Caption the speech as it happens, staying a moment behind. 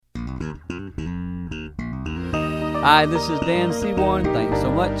Hi, this is Dan Seaborn. Thanks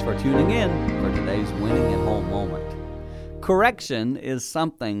so much for tuning in for today's Winning at Home moment. Correction is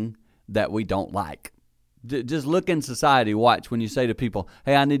something that we don't like. Just look in society, watch when you say to people,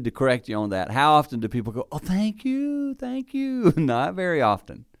 hey, I need to correct you on that. How often do people go, oh, thank you. Not very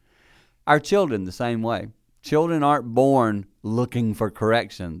often. Our children, the same way. Children aren't born looking for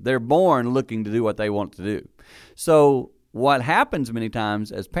correction. They're born looking to do what they want to do. So what happens many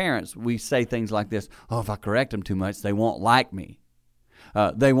times as parents, we say things like this, oh, if I correct them too much, they won't like me.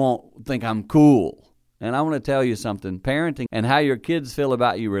 They won't think I'm cool. And I want to tell you something. Parenting and how your kids feel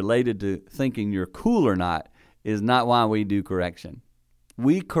about you related to thinking you're cool or not is not why we do correction.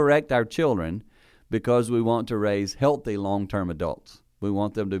 We correct our children because we want to raise healthy long-term adults. We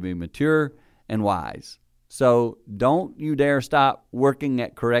want them to be mature and wise. So don't you dare stop working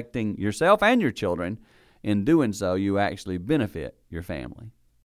at correcting yourself and your children. In doing so, you actually benefit your family.